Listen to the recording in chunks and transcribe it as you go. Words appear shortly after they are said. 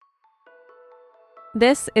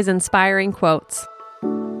This is Inspiring Quotes.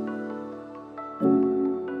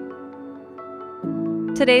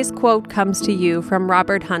 Today's quote comes to you from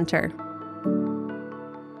Robert Hunter.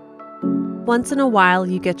 Once in a while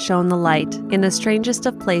you get shown the light in the strangest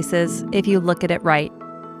of places if you look at it right.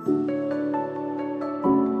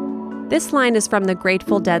 This line is from the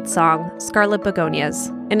Grateful Dead song, Scarlet Begonias,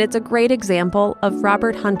 and it's a great example of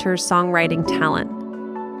Robert Hunter's songwriting talent.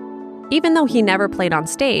 Even though he never played on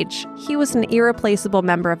stage, he was an irreplaceable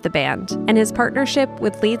member of the band, and his partnership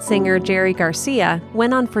with lead singer Jerry Garcia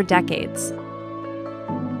went on for decades.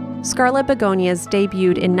 Scarlet Begonias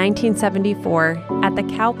debuted in 1974 at the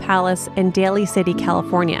Cow Palace in Daly City,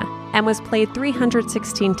 California, and was played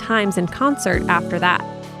 316 times in concert after that.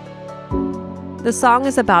 The song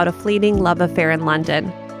is about a fleeting love affair in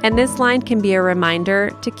London, and this line can be a reminder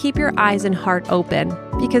to keep your eyes and heart open,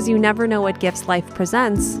 because you never know what gifts life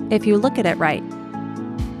presents if you look at it right.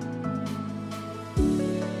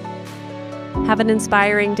 Have an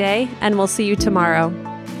inspiring day, and we'll see you tomorrow.